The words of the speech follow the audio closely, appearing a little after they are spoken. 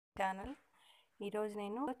Channel. ఈరోజు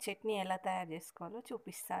నేను చట్నీ ఎలా తయారు చేసుకోవాలో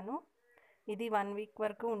చూపిస్తాను. ఇది 1 వీక్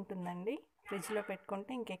వరకు ఉంటుందండి. ఫ్రిడ్జ్లో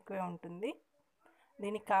పెట్టుకుంటే ఇంకెక్కువే ఉంటుంది.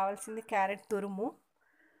 దీనికి కావాల్సింది క్యారెట్ తురుము,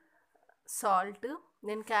 సాల్ట్.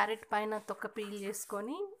 నేను క్యారెట్ పైన తొక్క పీల్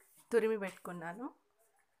చేసుకొని తురిమి పెట్టుకున్నాను.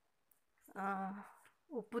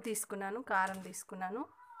 ఉప్పు తీసుకున్నాను, కారం తీసుకున్నాను,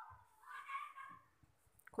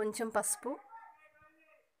 కొంచెం పసుపు,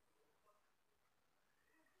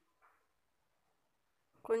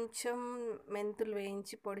 కొంచెం మెంతులు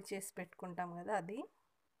వేయించి పొడి చేసి పెట్టుకుంటాం కదా అది,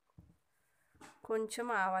 కొంచెం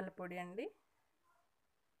ఆవాల పొడి అండి,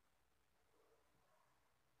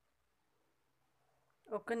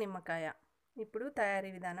 ఒక నిమ్మకాయ. ఇప్పుడు తయారీ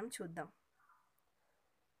విధానం చూద్దాం.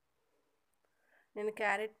 నేను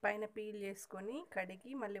క్యారెట్ పైన పీల్ చేసుకొని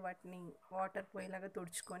కడిగి మళ్ళీ వాటిని వాటర్ పోయేలాగా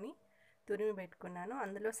తుడుచుకొని తురిమి పెట్టుకున్నాను.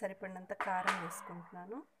 అందులో సరిపడినంత కారం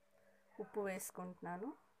వేసుకుంటున్నాను, ఉప్పు వేసుకుంటున్నాను,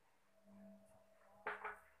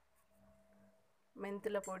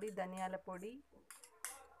 మెంతుల పొడి, ధనియాల పొడి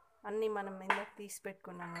అన్నీ మనం ఇందాక తీసి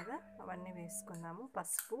పెట్టుకున్నాం కదా అవన్నీ వేసుకున్నాము,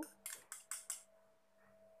 పసుపు,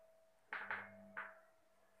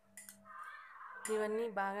 ఇవన్నీ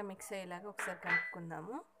బాగా మిక్స్ అయ్యేలాగా ఒకసారి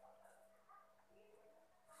కలుపుకుందాము.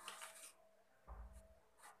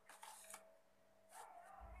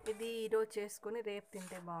 ఇది ఈరోజు చేసుకొని రేపు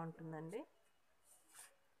తింటే బాగుంటుందండి.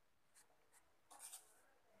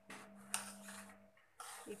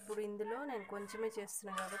 ఇప్పుడు ఇందులో నేను కొంచెమే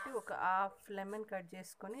చేస్తున్నాను కాబట్టి ఒక హాఫ్ లెమన్ కట్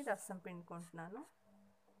చేసుకొని రసం పిండుకుంటున్నాను.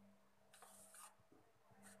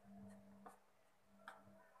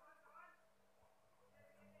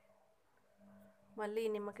 మళ్ళీ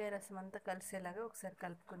నిమ్మకాయ రసం అంతా కలిసేలాగా ఒకసారి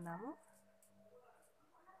కలుపుకుందాము.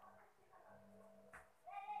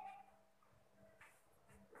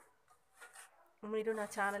 మీరు నా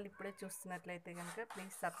ఛానల్ ఇప్పుడే చూస్తున్నట్లయితే కనుక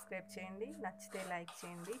ప్లీజ్ సబ్స్క్రైబ్ చేయండి. నచ్చితే లైక్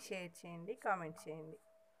చేయండి, షేర్ చేయండి, కామెంట్ చేయండి.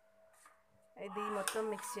 ఇది మొత్తం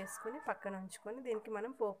మిక్స్ చేసుకొని పక్కన ఉంచుకొని దీనికి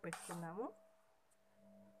మనం పోపు పెట్టుకుందాము.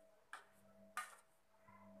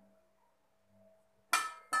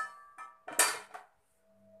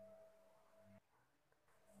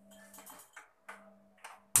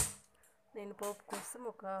 నేను పోపు కోసం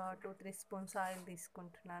ఒక 2-3 స్పూన్స్ ఆయిల్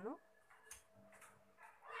తీసుకుంటున్నాను.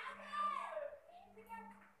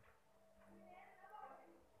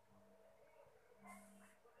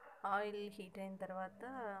 ఆయిల్ హీట్ అయిన తర్వాత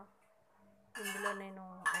ఇందులో నేను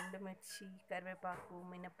ఎండుమిర్చి, కరివేపాకు,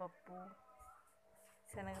 మినపప్పు,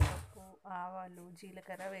 శనగపప్పు, ఆవాలు,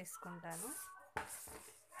 జీలకర్ర వేసుకుంటాను.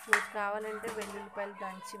 మీకు కావాలంటే వెల్లుల్లిపాయలు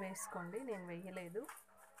దంచి వేసుకోండి, నేను వేయలేదు.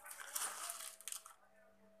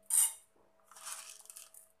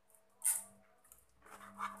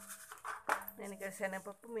 నేను ఇక్కడ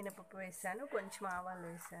శనగపప్పు, మినపప్పు వేసాను, కొంచెం ఆవాలు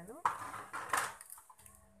వేసాను,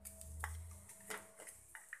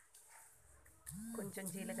 కొంచెం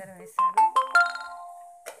జీలకర్ర వేసాను,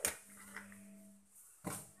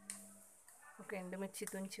 ఒక ఎండుమిర్చి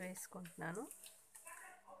తుంచి వేసుకుంటున్నాను.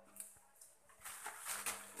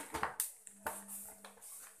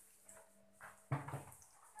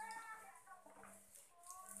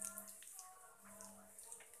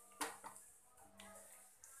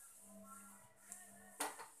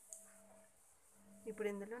 ఇప్పుడు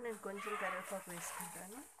ఇందులో నేను కొంచెం కరివేపాకు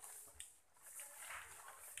వేసుకుంటాను.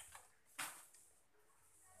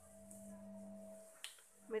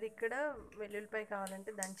 మీరు ఇక్కడ వెల్లుల్లిపాయ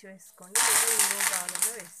కావాలంటే దంచి వేసుకోండి, లేదా ఇంగువ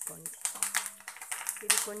కావాలన్నా వేసుకోండి.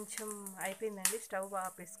 ఇది కొంచెం అయిపోయిందండి. స్టవ్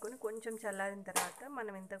ఆపేసుకొని కొంచెం చల్లారిన తర్వాత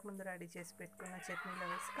మనం ఇంతకుముందు రెడీ చేసి పెట్టుకున్న చట్నీలో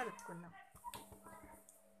వేసి కలుపుకుందాం.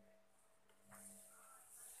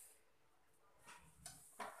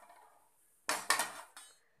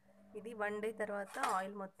 ఇది 1 డే తర్వాత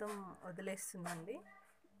ఆయిల్ మొత్తం వదిలేస్తుందండి,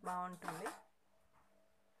 బాగుంటుంది.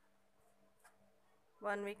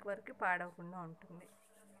 1 వీక్ వరకు పాడవకుండా ఉంటుంది.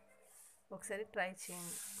 ఒకసారి ట్రై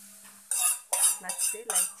చేయండి, నచ్చితే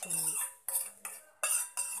లైక్ చేయండి.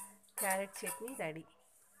 Carrot chutney ready.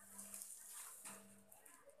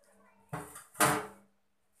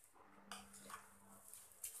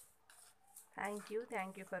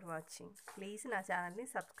 Thank you for watching. Please నా ఛానల్ని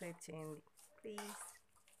సబ్స్క్రైబ్ చేయండి ప్లీజ్.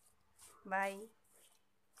 బాయ్.